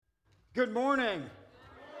Good morning.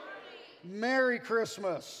 Merry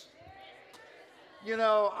Christmas. You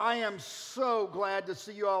know, I am so glad to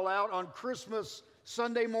see you all out on Christmas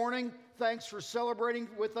Sunday morning. Thanks for celebrating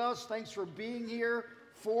with us. Thanks for being here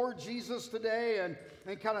for Jesus today and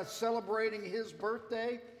kind of celebrating his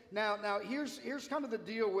birthday. Now here's kind of the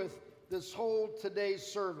deal with this whole today's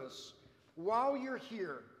service. While you're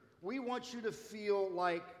here, we want you to feel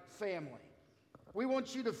like family. We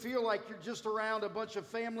want you to feel like you're just around a bunch of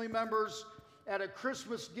family members at a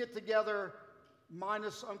Christmas get-together,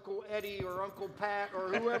 minus Uncle Eddie or Uncle Pat or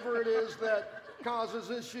whoever it is that causes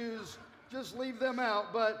issues. Just leave them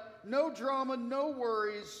out. But no drama, no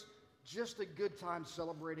worries, just a good time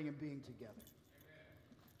celebrating and being together.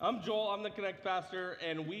 I'm Joel, I'm the Connect Pastor,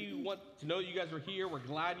 and we want to know that you guys are here. We're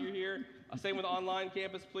glad you're here. Same with the online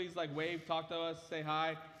campus. Please wave, talk to us, say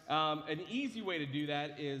hi. An easy way to do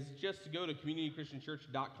that is just to go to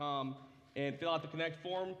communitychristianchurch.com and fill out the Connect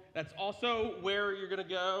form. That's also where you're going to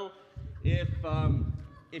go if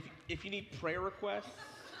you need prayer requests.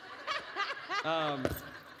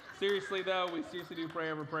 Seriously though, we seriously do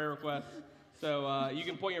pray over prayer requests. So you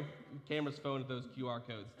can point your camera's phone at those QR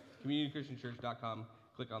codes. communitychristianchurch.com.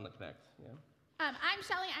 Click on the Connect. Yeah. I'm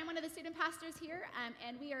Shelly. I'm one of the student pastors here,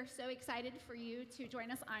 and we are so excited for you to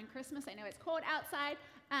join us on Christmas. I know it's cold outside.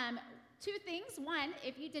 Two things. One,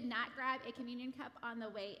 if you did not grab a communion cup on the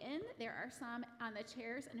way in, there are some on the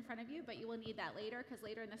chairs in front of you, but you will need that later because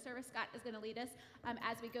later in the service, Scott is going to lead us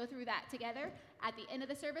as we go through that together at the end of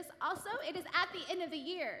the service. Also, it is at the end of the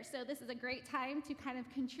year, so this is a great time to kind of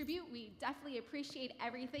contribute. We definitely appreciate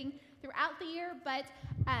everything throughout the year, but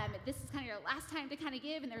this is kind of your last time to kind of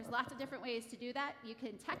give, and there's lots of different ways to do that. You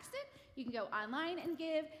can text it. You can go online and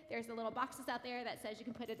give. There's the little boxes out there that says you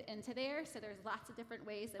can put it into there. So there's lots of different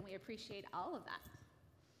ways, and we appreciate all of that.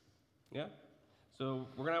 Yeah. So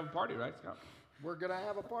we're going to have a party, right, Scott? We're going to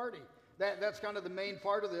have a party. That's kind of the main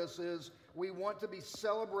part of this is we want to be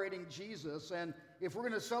celebrating Jesus. And if we're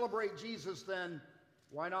going to celebrate Jesus, then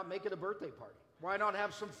why not make it a birthday party? Why not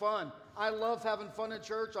have some fun? I love having fun in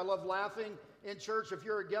church. I love laughing in church. If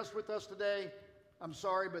you're a guest with us today, I'm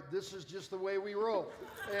sorry, but this is just the way we roll.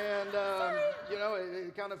 And, you know,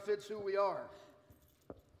 it kind of fits who we are.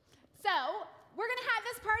 So we're going to have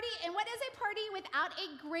this party, and what is a party without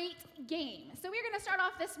a great game? So we're going to start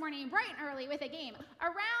off this morning bright and early with a game.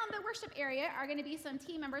 Around the worship area are going to be some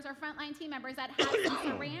team members, our frontline team members, that have some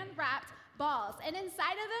saran-wrapped balls. And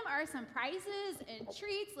inside of them are some prizes and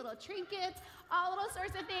treats, little trinkets, all little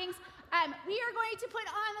sorts of things. We are going to put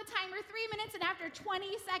on the timer 3 minutes, and after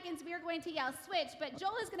 20 seconds, we are going to yell switch. But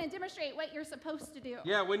Joel is going to demonstrate what you're supposed to do.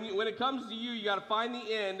 Yeah, when it comes to you got to find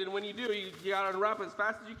the end, and when you do, you got to unwrap it as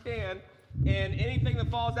fast as you can. And anything that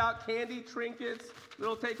falls out, candy, trinkets,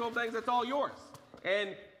 little take-home things, that's all yours.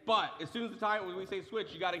 But as soon as the time when we say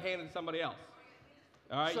switch, you got to hand it to somebody else.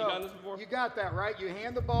 All right, So, you done this before? you got that, right? You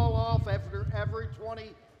hand the ball off after every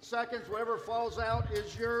 20 seconds. Whatever falls out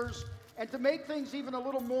is yours. And to make things even a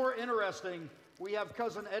little more interesting, we have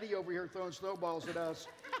Cousin Eddie over here throwing snowballs at us.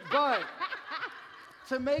 But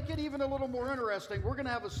to make it even a little more interesting, we're going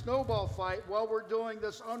to have a snowball fight while we're doing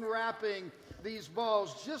this unwrapping these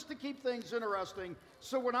balls, just to keep things interesting.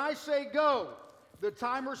 So when I say go, the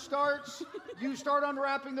timer starts, you start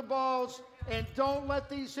unwrapping the balls, and don't let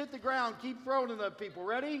these hit the ground. Keep throwing them at people.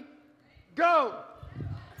 Ready? Go!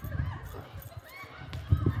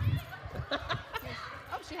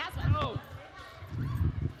 Oh, she has one. Oh.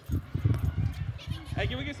 Hey,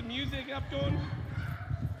 can we get some music up going?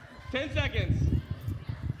 10 seconds.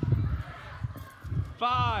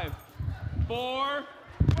 5, 4,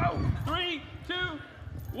 3, 2,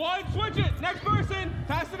 1. Switch it. Next person.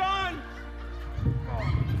 Pass it on.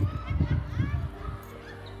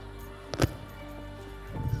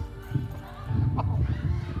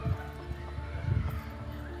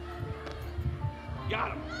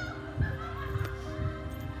 Got him.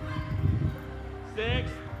 6,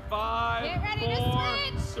 5, Get ready 4,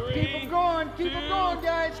 to switch. 3, Keep them going. Keep 2, them going,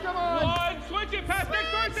 guys. Come on. 1. Switch it. Pass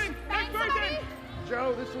next person. Next person. Somebody.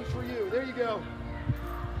 Joe, this one's for you. There you go.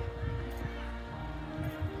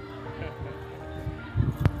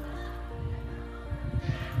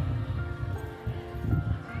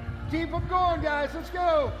 Keep them going, guys. Let's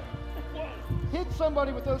go. Hit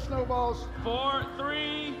somebody with those snowballs. 4,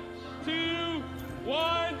 3, 2,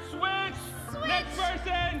 1. Switch. Next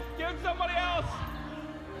person. Give it to somebody else.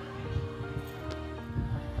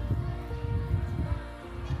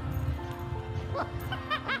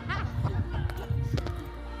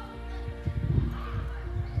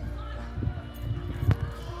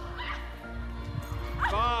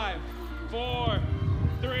 Five, 4,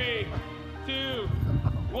 3, 2,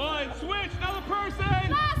 1. Switch. Another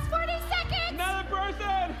person. Last 40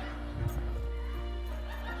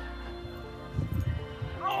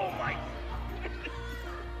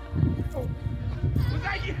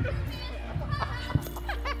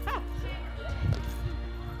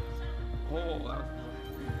 Oh, that was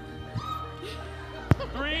good.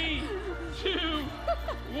 3, 2,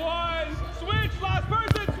 1. Switch, last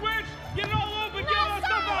person, switch. Get it all open, get all that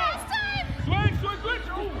stuff out. Switch.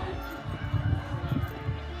 Ooh.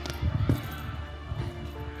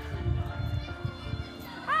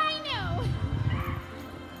 I know.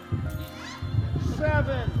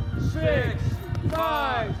 7, 6,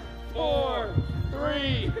 5, 4,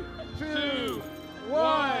 3, 2, 1.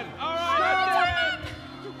 All right, that's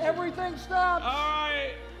it. Everything stops. All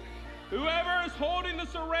right. Whoever is holding the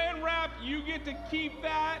saran wrap, you get to keep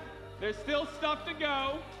that. There's still stuff to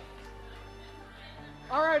go.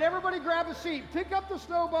 All right, everybody grab a seat. Pick up the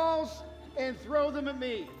snowballs and throw them at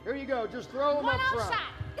me. Here you go. Just throw them One up all front. shot.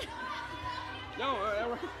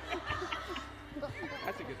 No,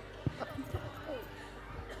 that's a good.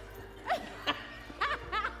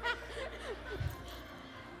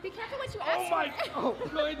 Be careful what you Oh ask my for.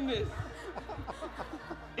 goodness.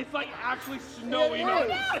 It's like actually snowing It on is.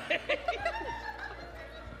 this thing.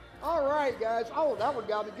 All right, guys. Oh, that one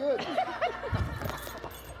got me good.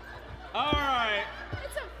 All right.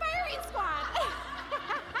 It's a firing squad.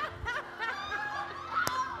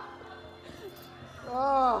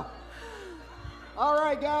 Oh. All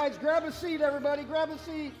right, guys. Grab a seat, everybody. Grab a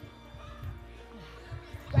seat.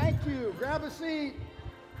 Thank you. Grab a seat.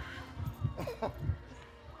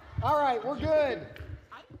 All right, we're good.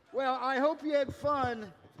 Well, I hope you had fun,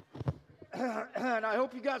 and I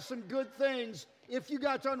hope you got some good things if you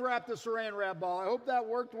got to unwrap the saran wrap ball. I hope that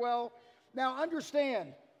worked well. Now,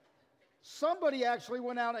 understand, somebody actually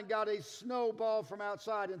went out and got a snowball from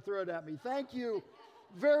outside and threw it at me. Thank you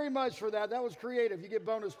very much for that. That was creative. You get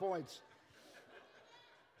bonus points.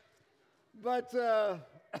 But,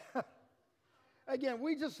 again,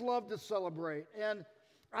 we just love to celebrate, and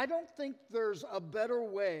I don't think there's a better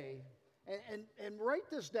way, and write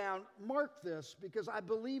this down, mark this, because I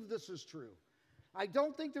believe this is true. I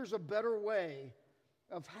don't think there's a better way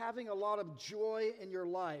of having a lot of joy in your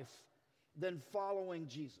life than following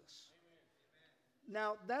Jesus.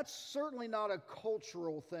 Now, that's certainly not a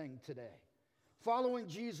cultural thing today. Following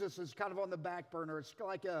Jesus is kind of on the back burner. It's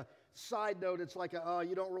like a side note. It's like,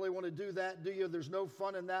 you don't really want to do that, do you? There's no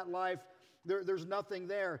fun in that life. There's nothing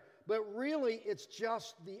there. But really, it's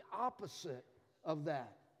just the opposite of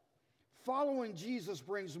that. Following Jesus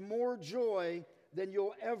brings more joy than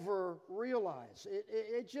you'll ever realize.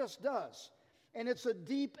 It just does. And it's a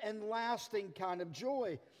deep and lasting kind of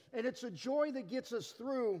joy. And it's a joy that gets us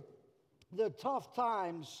through the tough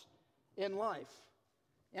times in life.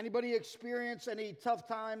 Anybody experience any tough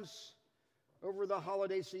times over the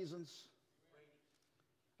holiday seasons?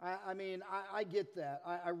 I get that.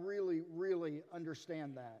 I really, really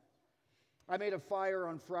understand that. I made a fire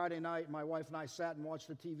on Friday night. My wife and I sat and watched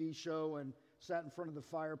a TV show and sat in front of the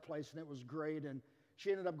fireplace, and it was great. And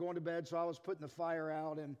she ended up going to bed, so I was putting the fire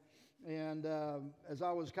out. And as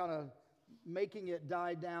I was kind of making it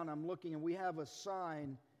die down, I'm looking, and we have a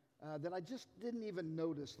sign that I just didn't even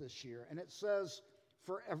notice this year. And it says,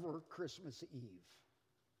 "Forever Christmas Eve."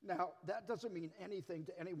 Now, that doesn't mean anything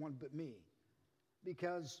to anyone but me,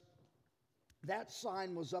 because that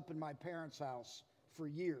sign was up in my parents' house for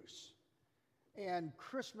years. And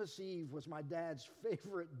Christmas Eve was my dad's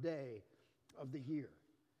favorite day of the year.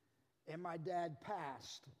 And my dad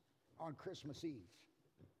passed on Christmas Eve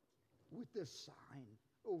with this sign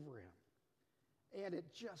over him. And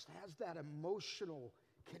it just has that emotional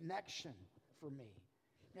connection for me.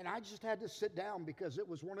 And I just had to sit down because it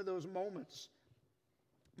was one of those moments.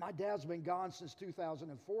 My dad's been gone since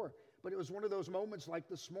 2004, but it was one of those moments like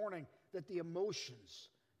this morning that the emotions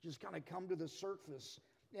just kind of come to the surface.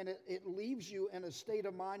 And it leaves you in a state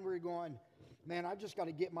of mind where you're going, man, I've just got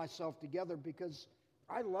to get myself together because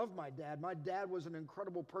I love my dad. My dad was an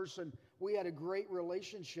incredible person. We had a great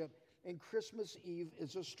relationship, and Christmas Eve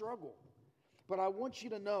is a struggle. But I want you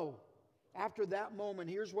to know, after that moment,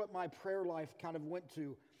 here's what my prayer life kind of went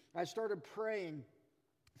to. I started praying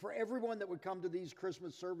for everyone that would come to these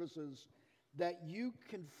Christmas services that you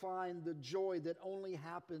can find the joy that only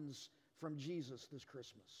happens from Jesus this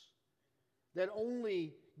Christmas. That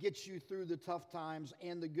only gets you through the tough times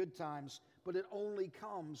and the good times, but it only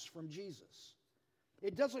comes from Jesus.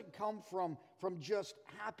 It doesn't come from just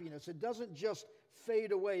happiness. It doesn't just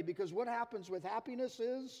fade away, because what happens with happiness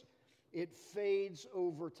is it fades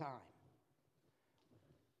over time.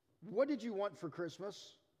 What did you want for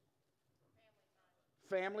Christmas?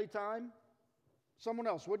 Family time. Someone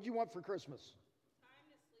else, what did you want for Christmas?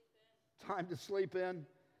 Time to sleep in.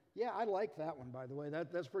 Yeah, I like that one, by the way.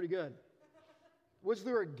 That's pretty good. Was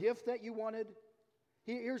there a gift that you wanted?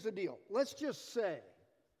 Here's the deal. Let's just say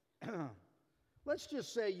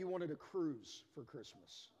you wanted a cruise for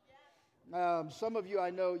Christmas. Some of you, I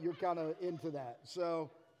know you're kind of into that.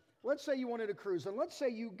 So let's say you wanted a cruise, and let's say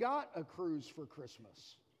you got a cruise for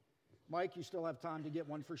Christmas. Mike, you still have time to get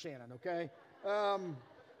one for Shannon, okay?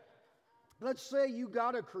 Let's say you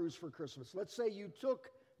got a cruise for Christmas. Let's say you took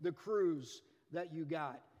the cruise that you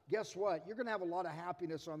got. Guess what? You're going to have a lot of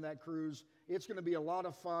happiness on that cruise. It's going to be a lot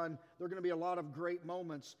of fun. There are going to be a lot of great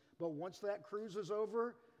moments. But once that cruise is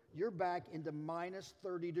over, you're back into minus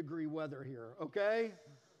 30-degree weather here, okay?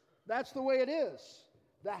 That's the way it is.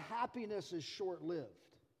 The happiness is short-lived.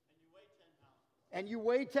 And you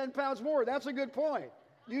weigh 10 pounds more. That's a good point.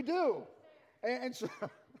 You do.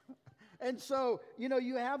 And so, you know,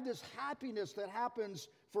 you have this happiness that happens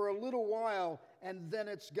for a little while and then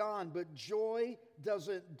it's gone. But joy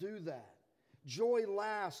doesn't do that. Joy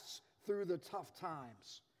lasts through the tough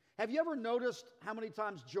times. Have you ever noticed how many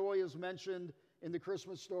times joy is mentioned in the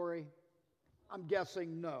Christmas story? I'm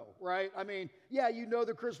guessing no, right? I mean, yeah, you know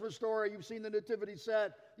the Christmas story. You've seen the nativity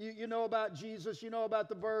set. You know about Jesus. You know about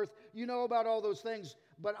the birth. You know about all those things.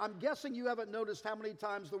 But I'm guessing you haven't noticed how many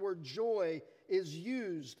times the word joy is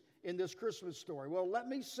used in this Christmas story. Well, let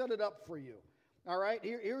me set it up for you. All right,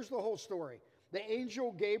 here's the whole story. The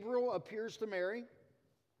angel Gabriel appears to Mary.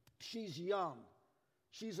 She's young.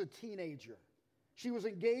 She's a teenager. She was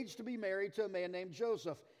engaged to be married to a man named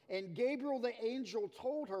Joseph. And Gabriel, the angel,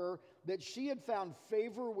 told her that she had found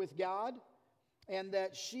favor with God and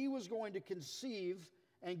that she was going to conceive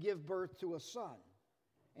and give birth to a son.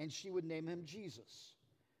 And she would name him Jesus.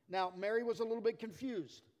 Now, Mary was a little bit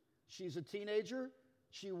confused. She's a teenager.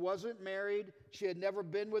 She wasn't married. She had never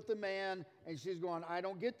been with a man. And she's going, I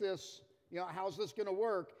don't get this. You know, how's this going to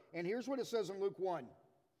work? And here's what it says in Luke 1.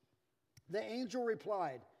 The angel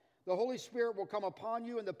replied, the Holy Spirit will come upon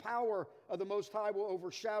you, and the power of the Most High will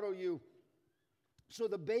overshadow you. So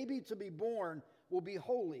the baby to be born will be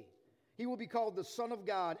holy. He will be called the Son of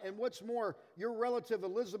God. And what's more, your relative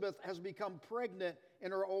Elizabeth has become pregnant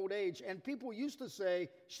in her old age. And people used to say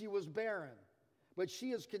she was barren. But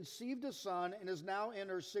she has conceived a son and is now in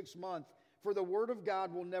her 6th month. For the word of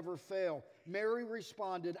God will never fail. Mary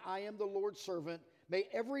responded, I am the Lord's servant. May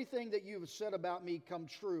everything that you have said about me come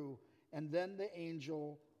true. And then the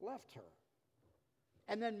angel left her.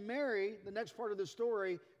 And then Mary, the next part of the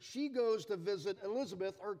story, she goes to visit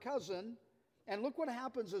Elizabeth, her cousin. And look what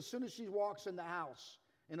happens as soon as she walks in the house,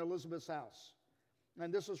 in Elizabeth's house.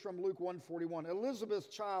 And this is from Luke 1:41. Elizabeth's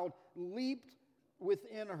child leaped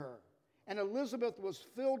within her. And Elizabeth was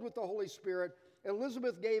filled with the Holy Spirit.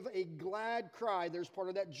 Elizabeth gave a glad cry. There's part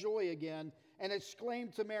of that joy again. And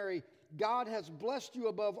exclaimed to Mary, God has blessed you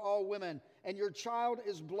above all women, and your child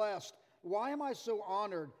is blessed. Why am I so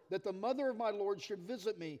honored that the mother of my Lord should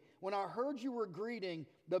visit me? When I heard you were greeting,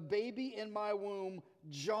 the baby in my womb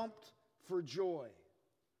jumped for joy.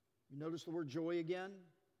 You notice the word joy again?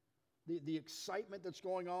 The excitement that's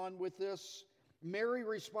going on with this. Mary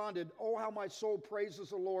responded, oh, how my soul praises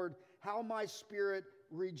the Lord, how my spirit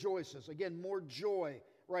rejoices. Again, more joy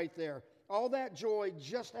right there. All that joy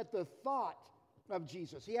just at the thought of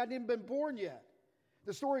Jesus. He hadn't even been born yet.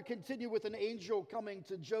 The story continued with an angel coming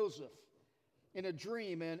to Joseph in a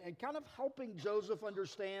dream and kind of helping Joseph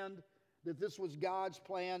understand that this was God's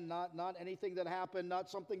plan, not anything that happened, not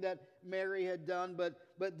something that Mary had done,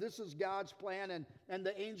 but this is God's plan. And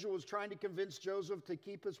the angel was trying to convince Joseph to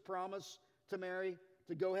keep his promise to Mary,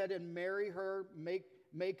 to go ahead and marry her,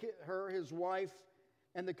 make her his wife.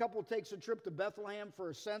 And the couple takes a trip to Bethlehem for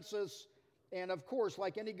a census. And of course,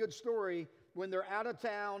 like any good story, when they're out of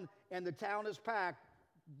town and the town is packed,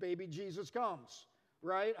 baby Jesus comes,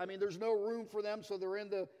 right? I mean, there's no room for them, so they're in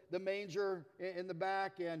the manger in the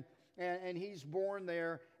back, and he's born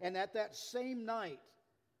there. And at that same night,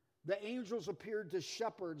 the angels appeared to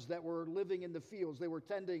shepherds that were living in the fields. They were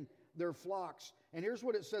tending their flocks. And here's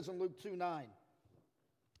what it says in Luke 2:9.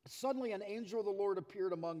 Suddenly an angel of the Lord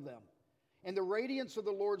appeared among them, and the radiance of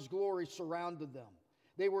the Lord's glory surrounded them.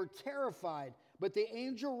 They were terrified, but the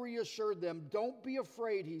angel reassured them. Don't be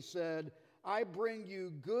afraid, he said. I bring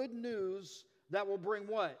you good news that will bring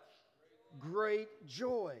what? Great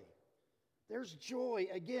joy. There's joy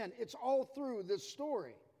again. It's all through this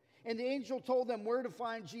story. And the angel told them where to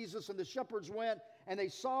find Jesus, and the shepherds went, and they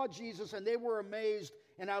saw Jesus, and they were amazed.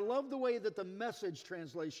 And I love the way that the Message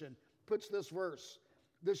translation puts this verse.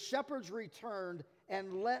 The shepherds returned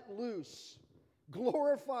and let loose,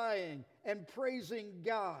 glorifying and praising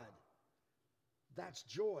God. That's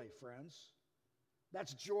joy, friends.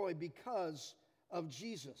 That's joy because of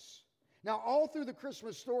Jesus. Now, all through the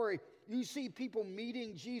Christmas story, you see people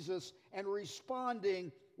meeting Jesus and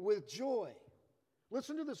responding with joy.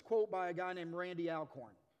 Listen to this quote by a guy named Randy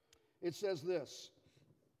Alcorn. It says this: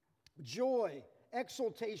 joy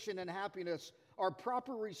exultation, and happiness are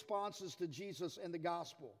proper responses to Jesus and the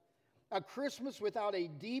gospel. A Christmas without a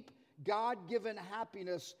deep, God-given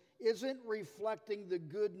happiness isn't reflecting the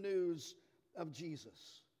good news of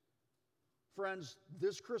Jesus. Friends,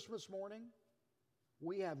 this Christmas morning,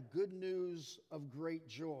 we have good news of great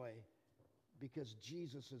joy because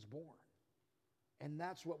Jesus is born. And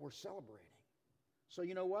that's what we're celebrating. So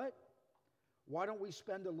you know what? Why don't we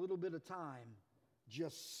spend a little bit of time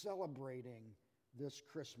just celebrating this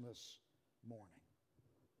Christmas morning?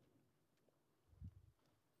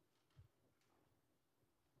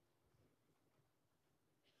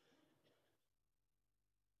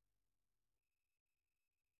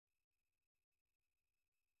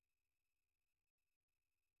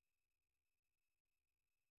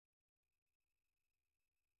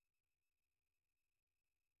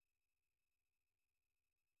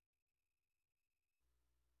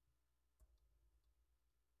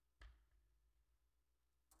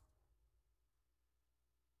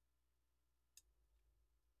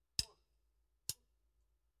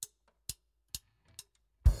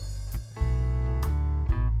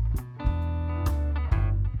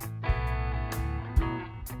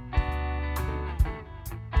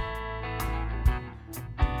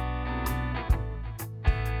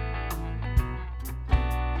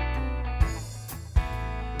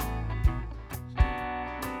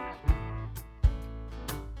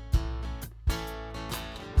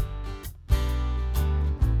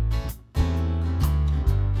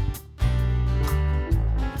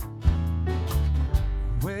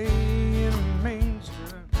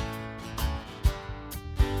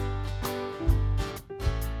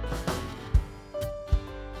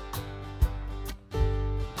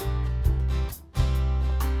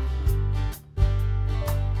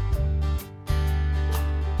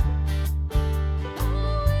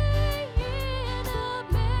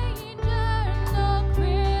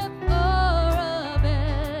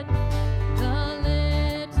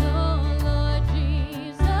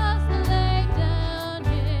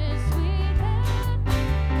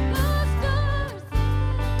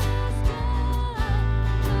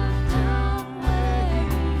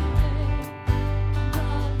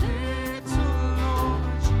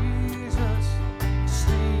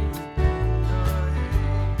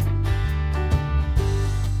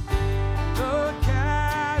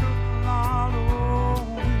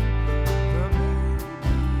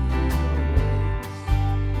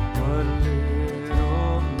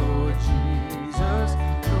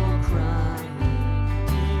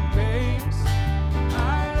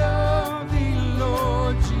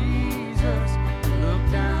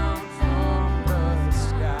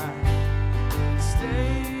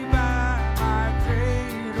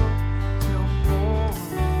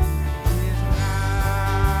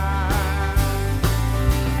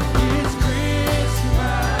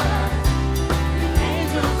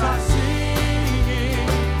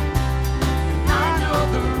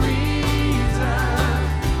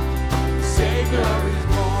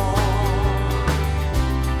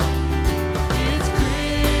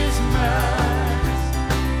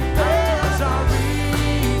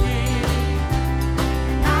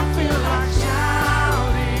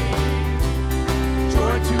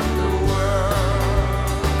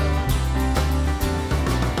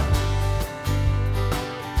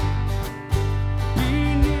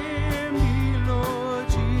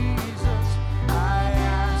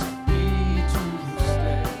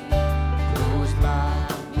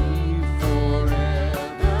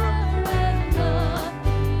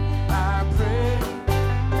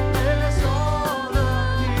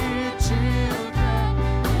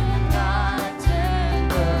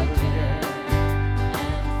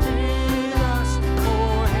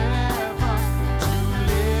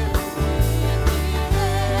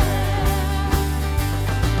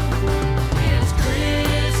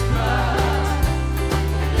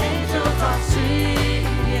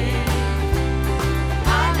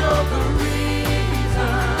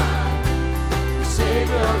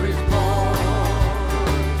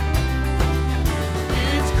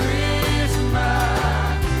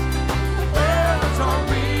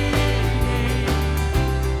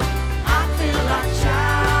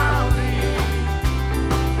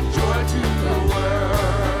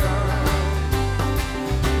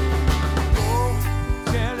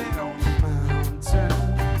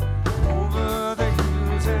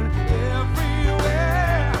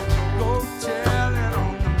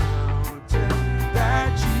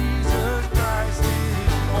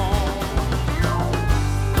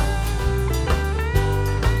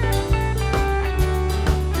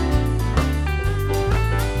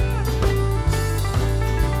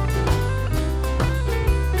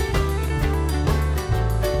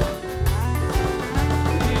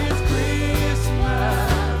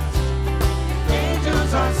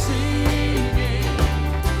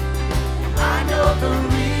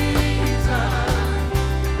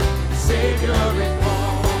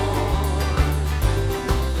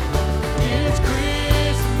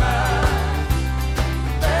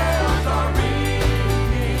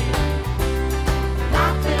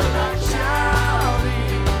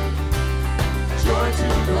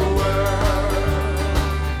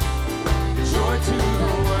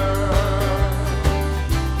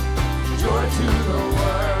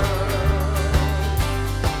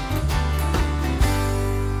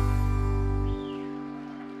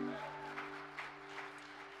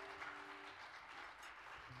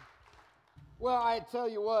 Well, I tell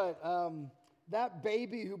you what, that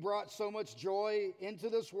baby who brought so much joy into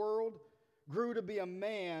this world grew to be a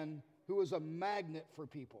man who was a magnet for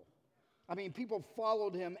people. I mean, people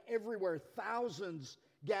followed him everywhere. Thousands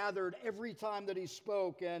gathered every time that he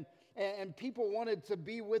spoke, and people wanted to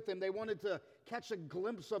be with him. They wanted to catch a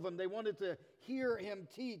glimpse of him. They wanted to hear him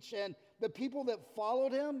teach. And the people that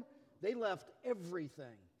followed him, they left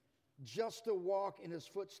everything just to walk in his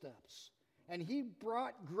footsteps. And he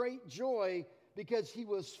brought great joy because he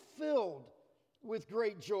was filled with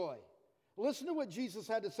great joy. Listen to what Jesus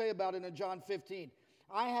had to say about it in John 15.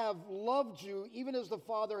 I have loved you even as the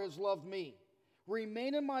Father has loved me.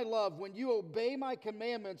 Remain in my love. When you obey my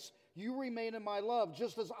commandments, you remain in my love,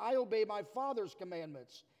 just as I obey my Father's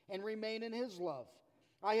commandments and remain in his love.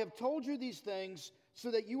 I have told you these things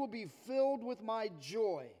so that you will be filled with my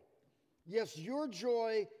joy. Yes, your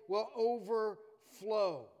joy will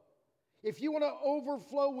overflow. If you want to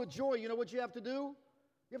overflow with joy, you know what you have to do?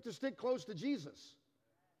 You have to stick close to Jesus,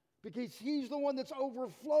 because he's the one that's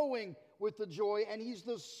overflowing with the joy, and he's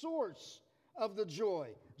the source of the joy.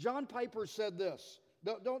 John Piper said this.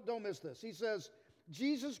 Don't miss this. He says,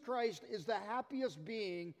 Jesus Christ is the happiest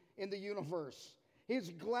being in the universe.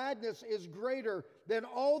 His gladness is greater than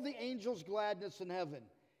all the angels' gladness in heaven.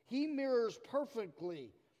 He mirrors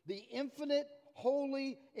perfectly the infinite,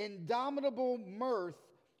 holy, indomitable mirth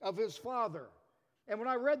of his Father. And when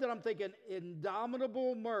I read that, I'm thinking,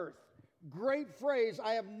 indomitable mirth. Great phrase.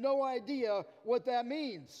 I have no idea what that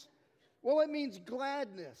means. Well, it means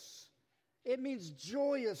gladness. It means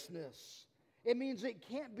joyousness. It means it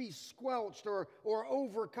can't be squelched or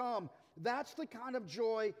overcome. That's the kind of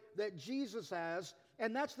joy that Jesus has,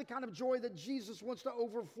 and that's the kind of joy that Jesus wants to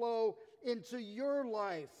overflow into your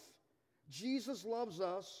life. Jesus loves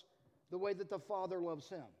us the way that the Father loves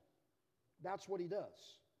him. That's what he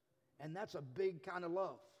does. And that's a big kind of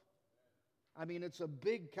love. I mean, it's a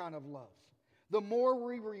big kind of love. The more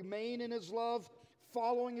we remain in his love,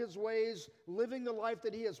 following his ways, living the life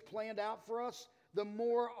that he has planned out for us, the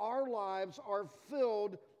more our lives are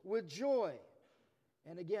filled with joy.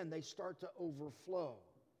 And again, they start to overflow.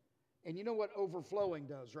 And you know what overflowing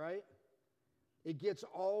does, right? It gets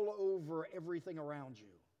all over everything around you.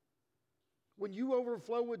 When you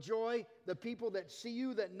overflow with joy, the people that see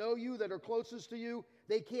you, that know you, that are closest to you,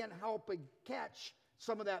 they can't help but catch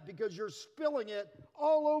some of that because you're spilling it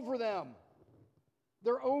all over them.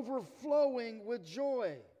 They're overflowing with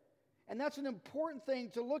joy. And that's an important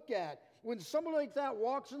thing to look at. When somebody like that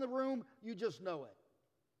walks in the room, you just know it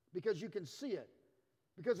because you can see it,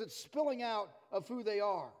 because it's spilling out of who they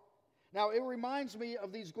are. Now, it reminds me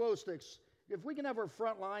of these glow sticks. If we can have our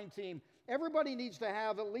front line team, everybody needs to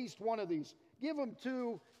have at least one of these. Give them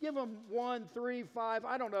 2, give them 1, 3, 5,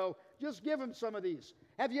 I don't know. Just give them some of these.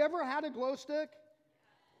 Have you ever had a glow stick?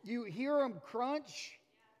 You hear them crunch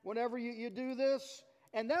whenever you do this.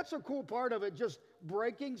 And that's a cool part of it, just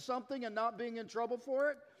breaking something and not being in trouble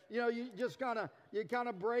for it. You know, you just kind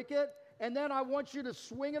of break it. And then I want you to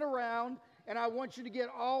swing it around, and I want you to get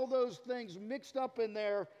all those things mixed up in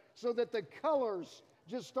there so that the colors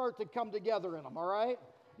just start to come together in them, all right?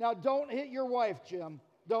 Now, don't hit your wife, Jim.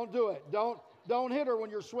 Don't do it. Don't hit her when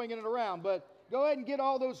you're swinging it around. But go ahead and get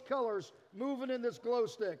all those colors moving in this glow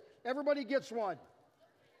stick. Everybody gets one.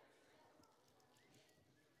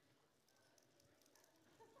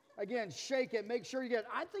 Again, shake it. Make sure you get it.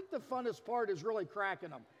 I think the funnest part is really cracking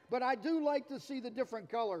them. But I do like to see the different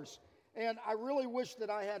colors. And I really wish that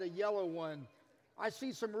I had a yellow one. I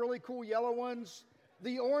see some really cool yellow ones.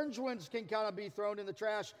 The orange ones can kind of be thrown in the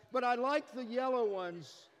trash. But I like the yellow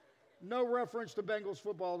ones. No reference to Bengals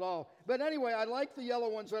football at all. But anyway, I like the yellow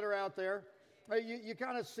ones that are out there. You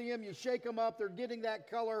kind of see them. You shake them up. They're getting that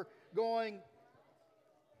color going.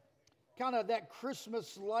 Kind of that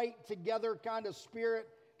Christmas light together kind of spirit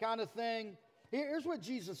kind of thing. Here's what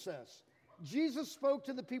Jesus says. Jesus spoke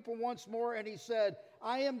to the people once more, and he said,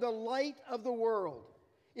 I am the light of the world.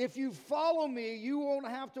 If you follow me, you won't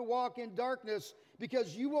have to walk in darkness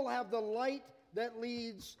because you will have the light that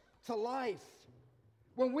leads to life.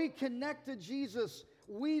 When we connect to Jesus,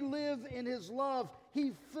 we live in his love.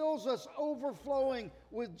 He fills us overflowing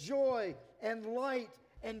with joy and light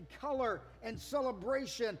and color and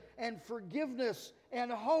celebration and forgiveness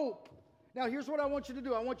and hope. Now, here's what I want you to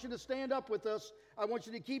do. I want you to stand up with us. I want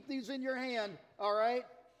you to keep these in your hand, all right?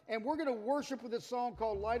 And we're going to worship with this song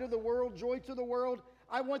called Light of the World, Joy to the World.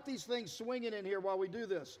 I want these things swinging in here while we do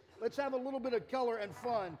this. Let's have a little bit of color and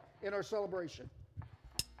fun in our celebration.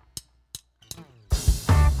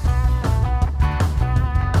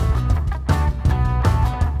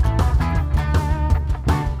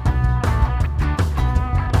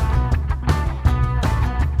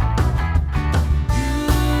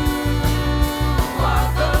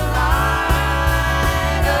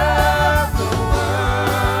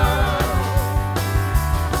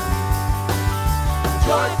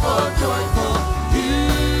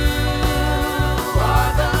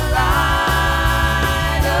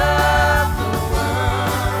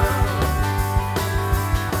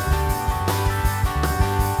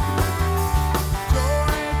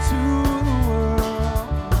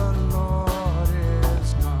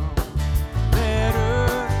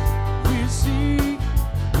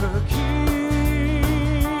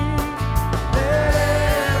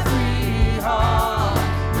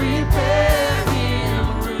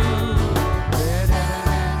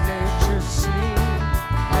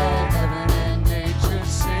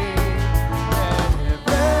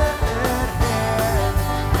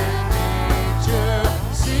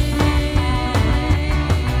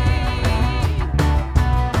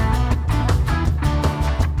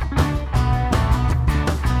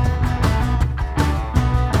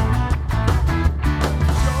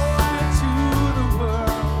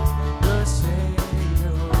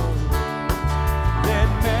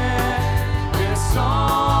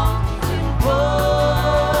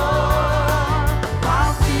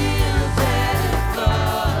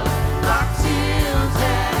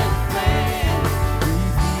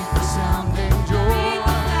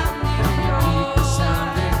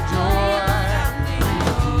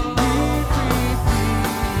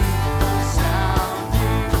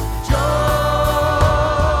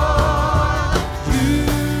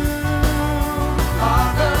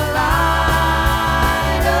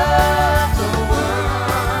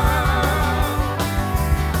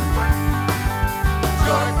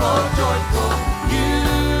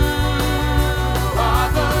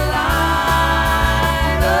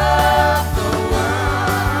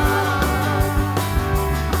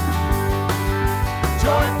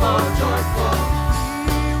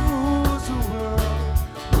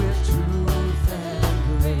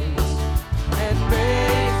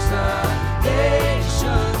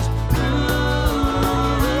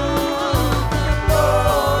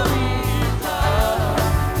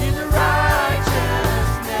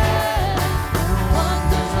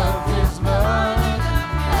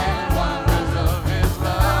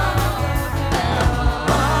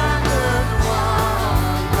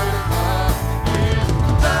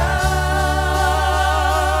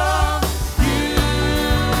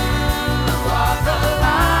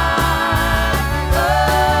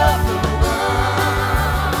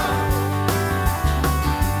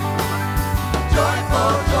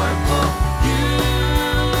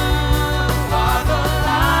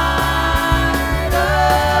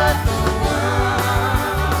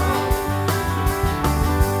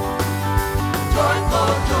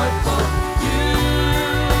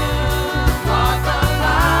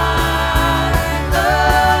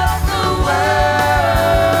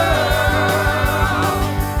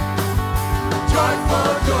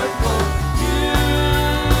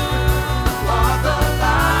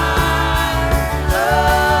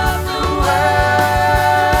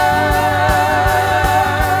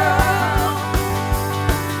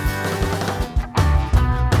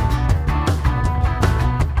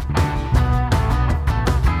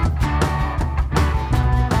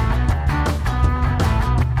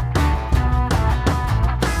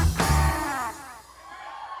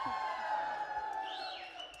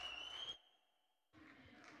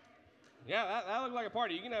 that looked like a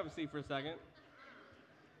party. You can have a seat for a second.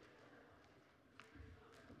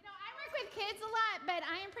 I work with kids a lot, but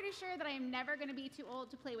I am pretty sure that I am never going to be too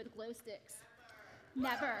old to play with glow sticks.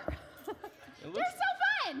 Never. They're so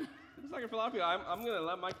fun. Looks like for a lot of people. I'm going to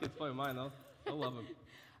let my kids play with mine, though. They'll love them.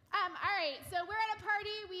 All right, so we're at a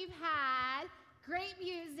party. We've had great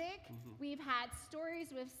music. Mm-hmm. We've had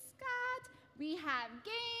stories with Scott. We have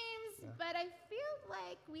games, but I feel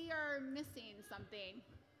like we are missing something.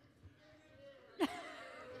 What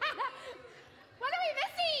are we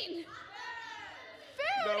missing?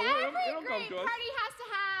 Food. No, Every great party has to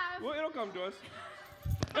have. Well, it'll come to us.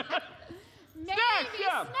 Maybe Snacks,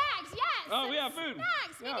 yeah. Snacks, yes. Oh, we have food.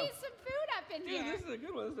 Snacks. Yeah. We need some food up in Dude, here. this is a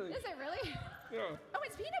good one. Is it really? Yeah. Oh,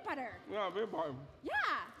 it's peanut butter. Yeah, big part. Yeah.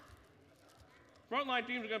 Frontline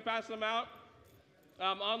teams are going to pass them out.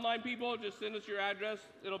 Online people, just send us your address.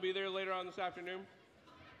 It'll be there later on this afternoon.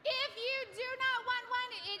 If you do not want one,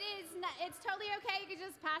 it's totally okay. You can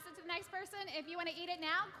just pass it to the next person. If you want to eat it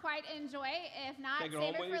now, quite enjoy. If not, Take it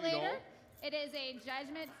save home it with for you, later. It is a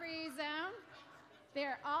judgment-free zone.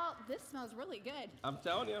 This smells really good. I'm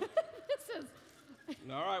telling you. This is.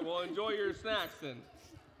 All right, well, enjoy your snacks then.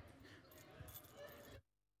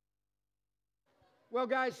 Well,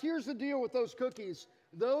 guys, here's the deal with those cookies.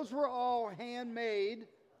 Those were all handmade,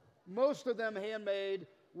 most of them handmade,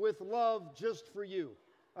 with love just for you.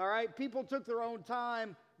 All right? People took their own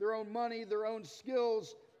time, their own money, their own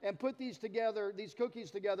skills, and put these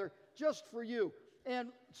cookies together, just for you. And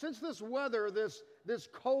since this weather, this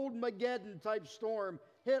cold Mageddon type storm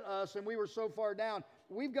hit us and we were so far down,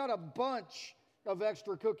 we've got a bunch of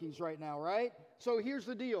extra cookies right now, right? So here's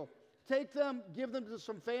the deal. Take them, give them to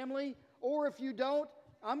some family, or if you don't,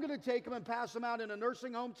 I'm going to take them and pass them out in a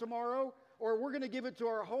nursing home tomorrow, or we're going to give it to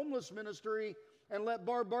our homeless ministry and let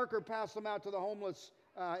Barb Barker pass them out to the homeless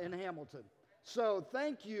in Hamilton. So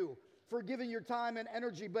thank you for giving your time and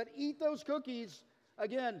energy, but eat those cookies.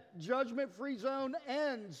 Again, judgment-free zone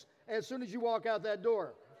ends as soon as you walk out that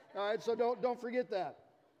door. All right, so don't forget that.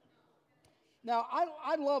 Now,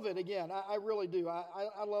 I love it, again. I really do.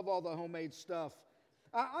 I love all the homemade stuff.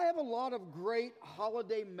 I have a lot of great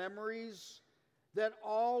holiday memories that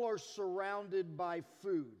all are surrounded by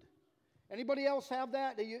food. Anybody else have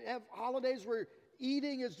that? Do you have holidays where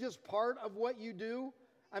eating is just part of what you do?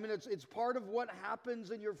 I mean, it's part of what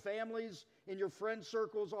happens in your families, in your friend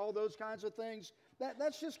circles, all those kinds of things.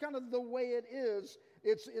 That's just kind of the way it is.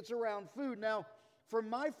 It's around food. Now, for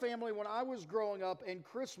my family, when I was growing up and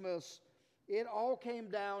Christmas, it all came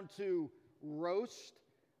down to roast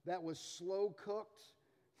that was slow cooked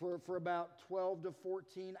for about 12 to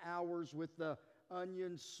 14 hours with the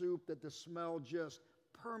onion soup that the smell just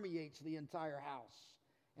permeates the entire house.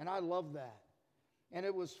 And I love that. And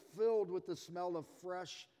it was filled with the smell of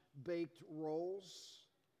fresh baked rolls.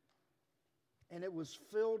 And it was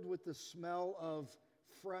filled with the smell of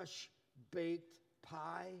fresh baked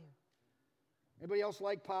pie. Anybody else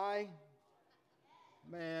like pie?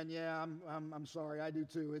 Man, yeah, I'm sorry, I do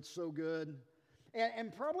too. It's so good.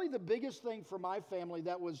 And probably the biggest thing for my family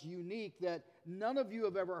that was unique that none of you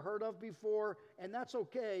have ever heard of before, and that's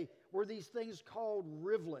okay, were these things called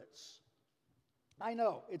rivlets. I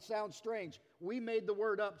know, it sounds strange. We made the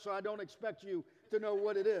word up, so I don't expect you to know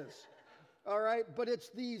what it is. All right, but it's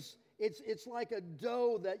like a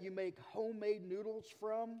dough that you make homemade noodles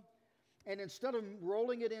from, and instead of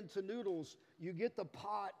rolling it into noodles, you get the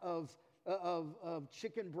pot of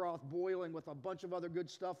chicken broth boiling with a bunch of other good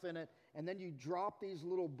stuff in it, and then you drop these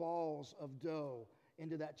little balls of dough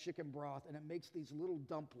into that chicken broth, and it makes these little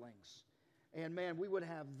dumplings. And man, we would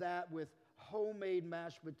have that with homemade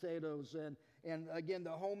mashed potatoes and again,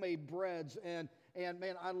 the homemade breads. And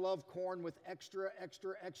man, I love corn with extra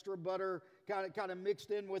butter, kind of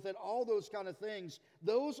mixed in with it, all those kind of things.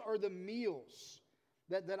 Those are the meals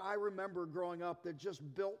that I remember growing up that just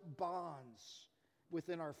built bonds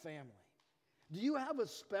within our family. Do you have a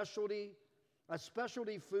specialty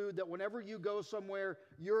food that whenever you go somewhere,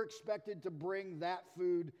 you're expected to bring that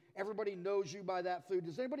food? Everybody knows you by that food.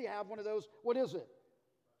 Does anybody have one of those? What is it?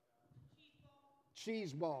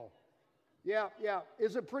 Cheese ball. Yeah.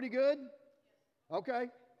 Is it pretty good? Okay.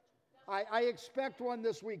 I expect one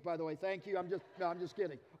this week, by the way. Thank you. I'm just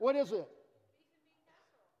kidding. What is it?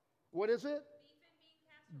 What is it?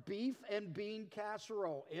 Beef and bean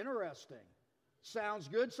casserole. Interesting. Sounds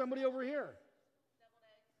good. Somebody over here.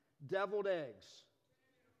 Deviled eggs.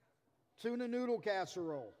 Tuna noodle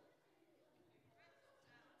casserole.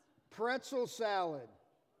 Pretzel salad.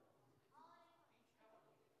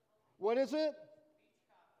 What is it?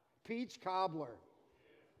 Peach cobbler.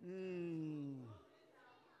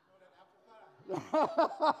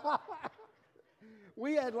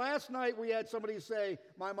 Last night we had somebody say,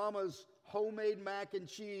 my mama's homemade mac and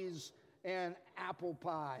cheese and apple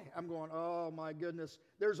pie. I'm going, oh my goodness.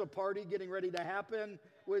 There's a party getting ready to happen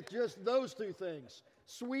with just those two things.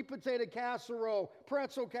 Sweet potato casserole,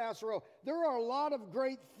 pretzel casserole. There are a lot of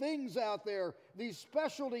great things out there, these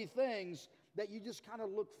specialty things that you just kind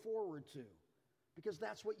of look forward to because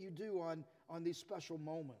that's what you do on these special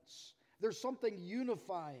moments. There's something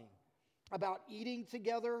unifying about eating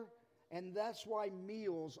together, and that's why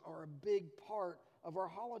meals are a big part of our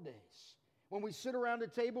holidays. When we sit around a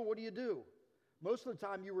table, what do? Most of the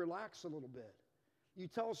time, you relax a little bit. You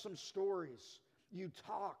tell some stories. You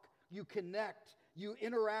talk. You connect. You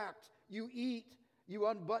interact. You eat. You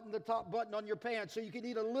unbutton the top button on your pants so you can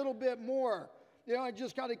eat a little bit more. I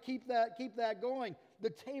just got to keep that going. The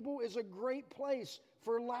table is a great place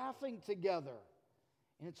for laughing together,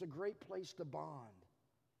 and it's a great place to bond.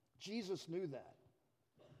 Jesus knew that,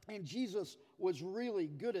 and Jesus was really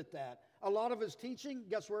good at that. A lot of his teaching,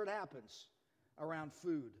 guess where it happens? Around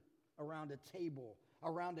food, around a table,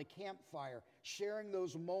 around a campfire, sharing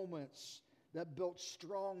those moments that built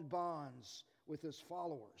strong bonds with his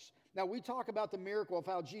followers. Now, we talk about the miracle of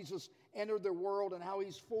how Jesus entered the world and how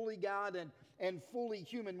he's fully God and fully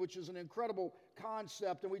human, which is an incredible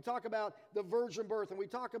concept. And we talk about the virgin birth, and we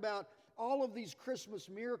talk about all of these Christmas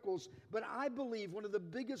miracles. But I believe one of the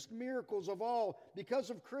biggest miracles of all, because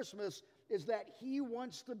of Christmas, is that he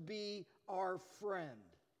wants to be our friend.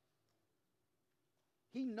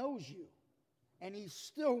 He knows you, and he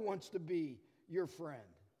still wants to be your friend.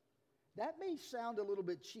 That may sound a little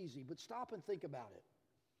bit cheesy, but stop and think about it.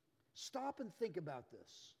 Stop and think about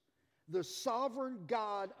this. The sovereign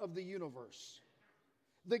God of the universe,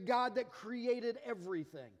 the God that created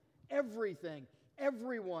everything,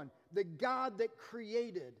 everyone, the God that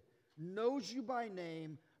created, knows you by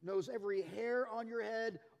name, knows every hair on your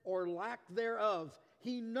head or lack thereof.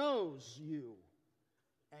 He knows you,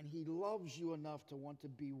 and he loves you enough to want to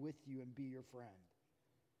be with you and be your friend.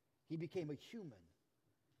 He became a human,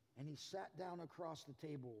 and he sat down across the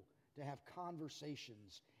table to have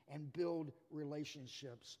conversations and build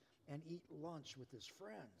relationships and eat lunch with his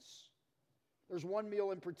friends. There's one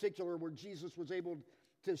meal in particular where Jesus was able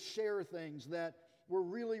to share things that were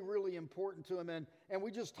really, really important to him. And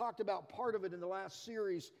we just talked about part of it in the last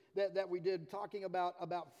series that we did, talking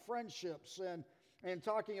about friendships and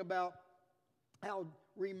talking about how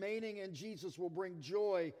remaining in Jesus will bring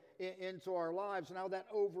joy into our lives and how that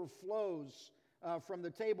overflows from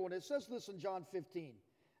the table. And it says this in John 15.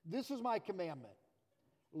 This is my commandment.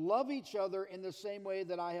 Love each other in the same way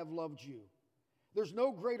that I have loved you. There's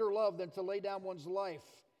no greater love than to lay down one's life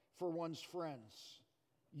for one's friends.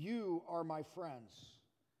 You are my friends.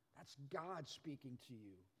 That's God speaking to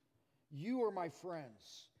you. You are my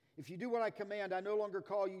friends. If you do what I command, I no longer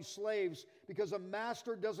call you slaves, because a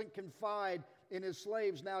master doesn't confide in his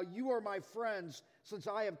slaves. Now you are my friends, since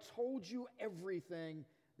I have told you everything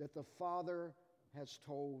that the Father has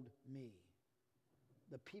told me.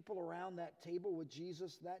 The people around that table with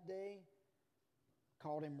Jesus that day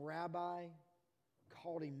called him rabbi,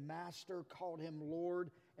 called him master, called him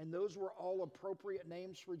Lord, and those were all appropriate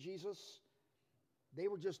names for Jesus. They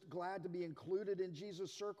were just glad to be included in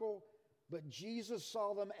Jesus' circle, but Jesus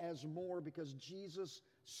saw them as more because Jesus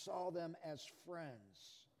saw them as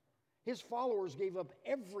friends. His followers gave up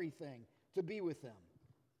everything to be with him.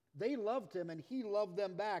 They loved him, and he loved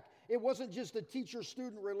them back. It wasn't just a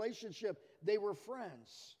teacher-student relationship. They were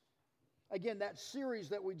friends. Again, that series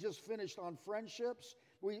that we just finished on friendships,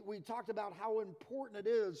 we talked about how important it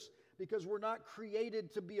is because we're not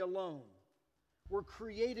created to be alone. We're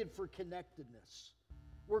created for connectedness.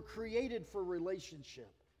 We're created for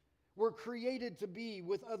relationship. We're created to be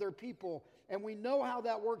with other people. And we know how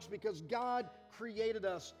that works because God created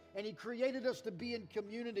us, and he created us to be in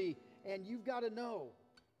community. And you've got to know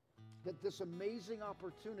that this amazing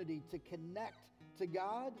opportunity to connect to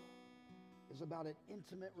God is about an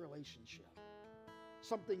intimate relationship.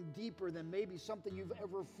 Something deeper than maybe something you've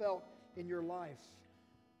ever felt in your life.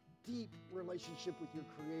 Deep relationship with your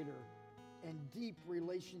Creator and deep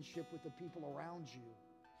relationship with the people around you,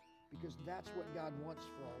 because that's what God wants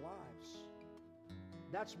for our lives.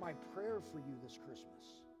 That's my prayer for you this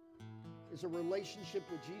Christmas, is a relationship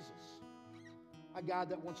with Jesus. A God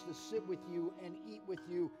that wants to sit with you and eat with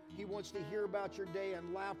you. He wants to hear about your day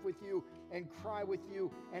and laugh with you and cry with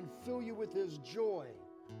you and fill you with his joy,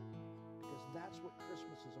 because that's what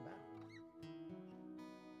Christmas is about.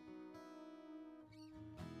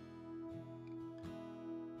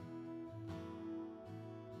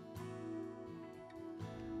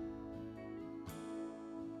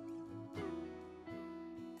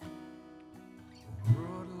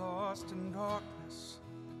 World lost in darkness,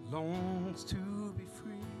 longs to be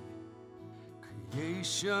free.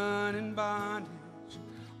 Creation in bondage,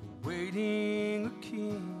 awaiting a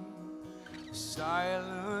king. The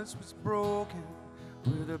silence was broken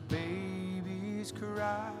with a baby's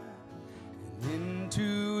cry. And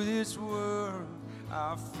into this world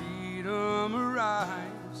our freedom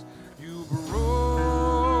arrives. You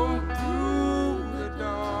broke through the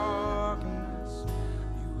darkness.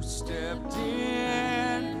 You stepped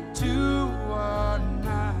into our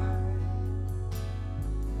night.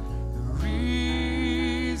 The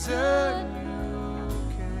reason you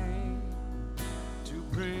came to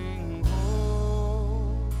bring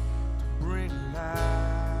hope, to bring light.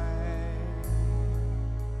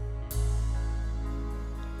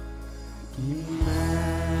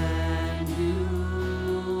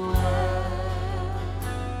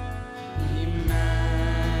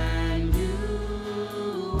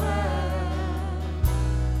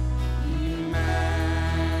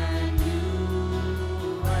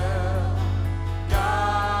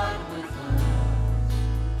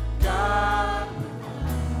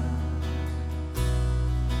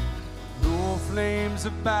 Flames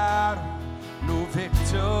of battle, no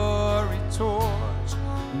victory torch,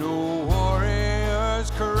 no warrior's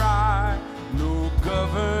cry, no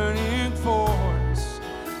governing force.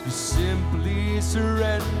 You simply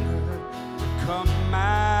surrender to come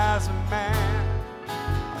as a man,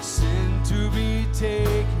 a sin to be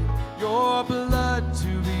taken, your blood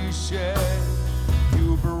to be shed.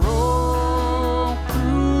 You broke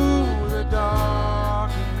through the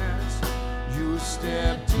darkness, you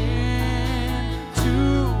stepped in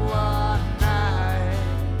our night.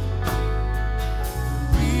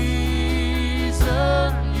 The reason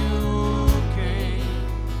you came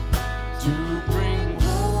to bring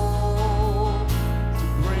hope, to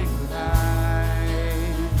bring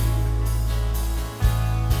life.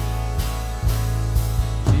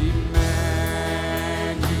 Emmanuel,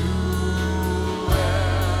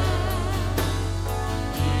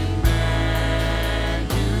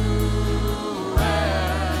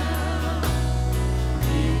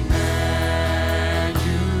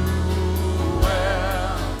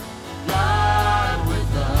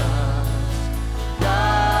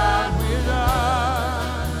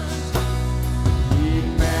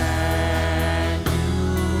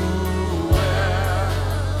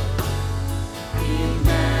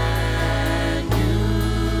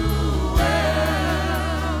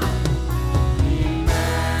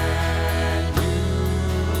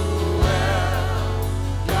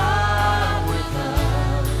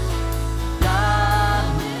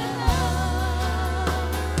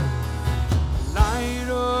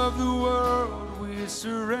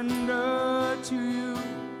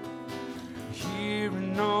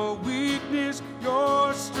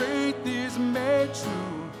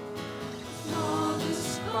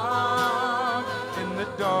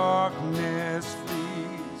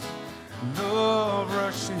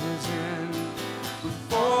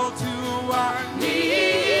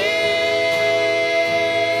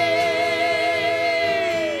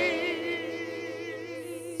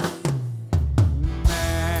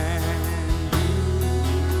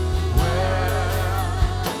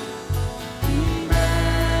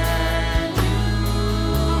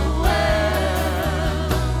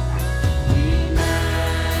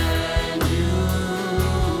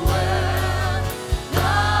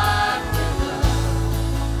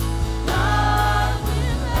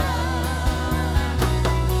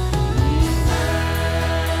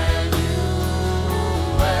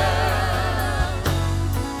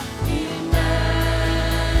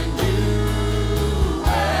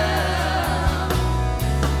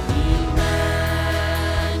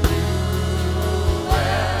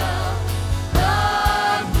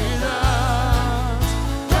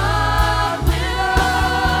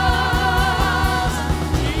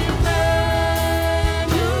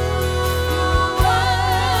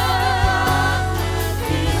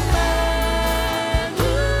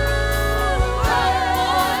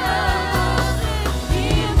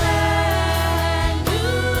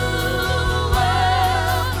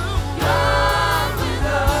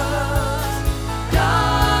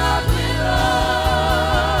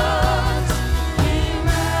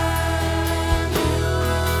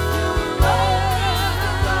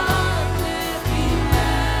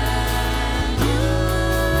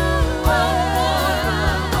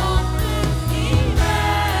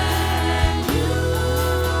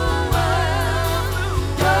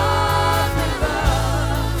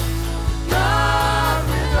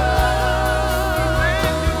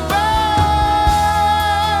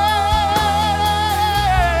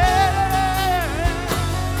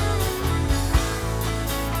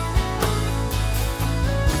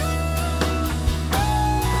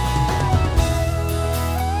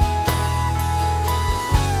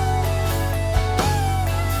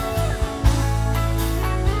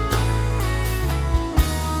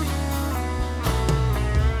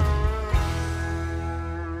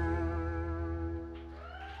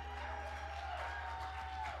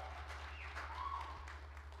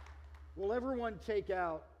 Will everyone take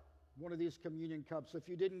out one of these communion cups? If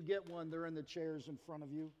you didn't get one, they're in the chairs in front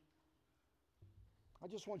of you. I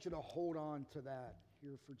just want you to hold on to that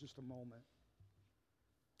here for just a moment.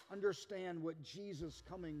 Understand what Jesus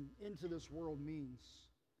coming into this world means.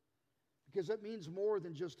 Because it means more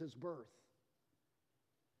than just his birth.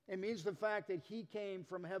 It means the fact that he came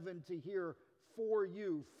from heaven to here for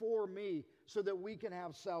you, for me, so that we can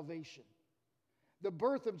have salvation. The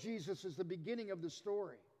birth of Jesus is the beginning of the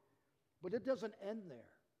story, but it doesn't end there.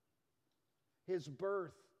 His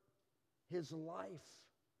birth, his life,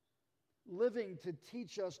 living to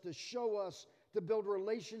teach us, to show us, to build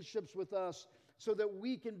relationships with us so that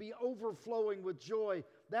we can be overflowing with joy.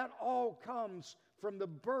 That all comes from the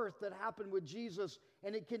birth that happened with Jesus,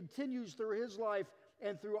 and it continues through his life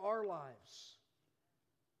and through our lives.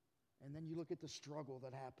 And then you look at the struggle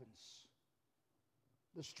that happens.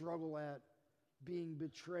 The struggle at being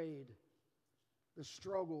betrayed. The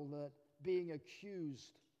struggle at being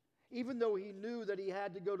accused. Even though he knew that he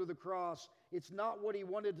had to go to the cross, it's not what he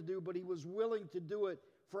wanted to do, but he was willing to do it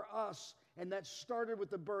for us. And that started with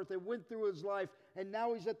the birth. It went through his life, and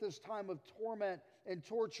now he's at this time of torment and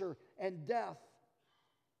torture and death.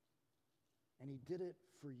 And he did it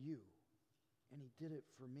for you. And he did it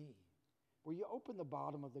for me. Will you open the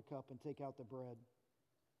bottom of the cup and take out the bread?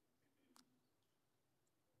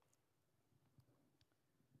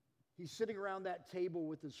 He's sitting around that table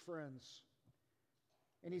with his friends.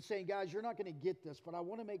 And he's saying, guys, you're not going to get this, but I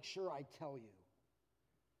want to make sure I tell you.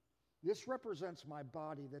 This represents my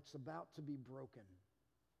body that's about to be broken.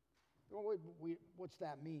 What's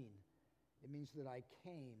that mean? It means that I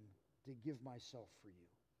came to give myself for you.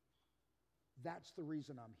 That's the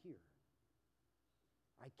reason I'm here.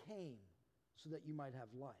 I came so that you might have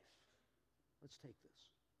life. Let's take this.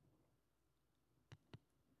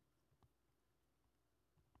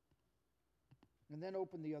 And then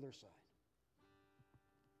open the other side.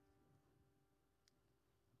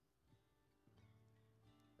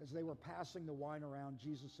 As they were passing the wine around,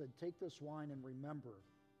 Jesus said, take this wine and remember,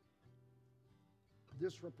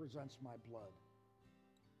 this represents my blood.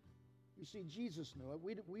 You see, Jesus knew it.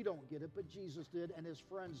 We don't get it, but Jesus did, and his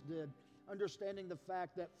friends did, understanding the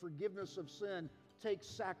fact that forgiveness of sin takes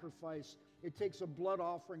sacrifice. It takes a blood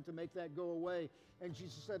offering to make that go away. And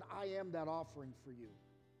Jesus said, I am that offering for you.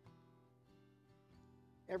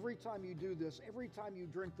 Every time you do this, every time you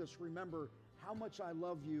drink this, remember how much I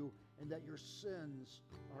love you and that your sins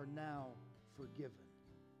are now forgiven.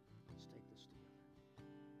 Let's take this together.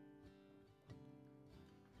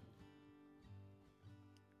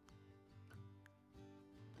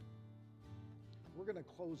 We're going to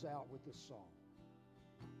close out with this song.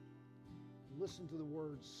 Listen to the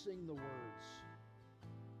words, sing the words.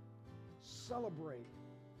 Celebrate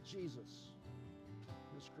Jesus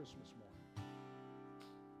this Christmas morning.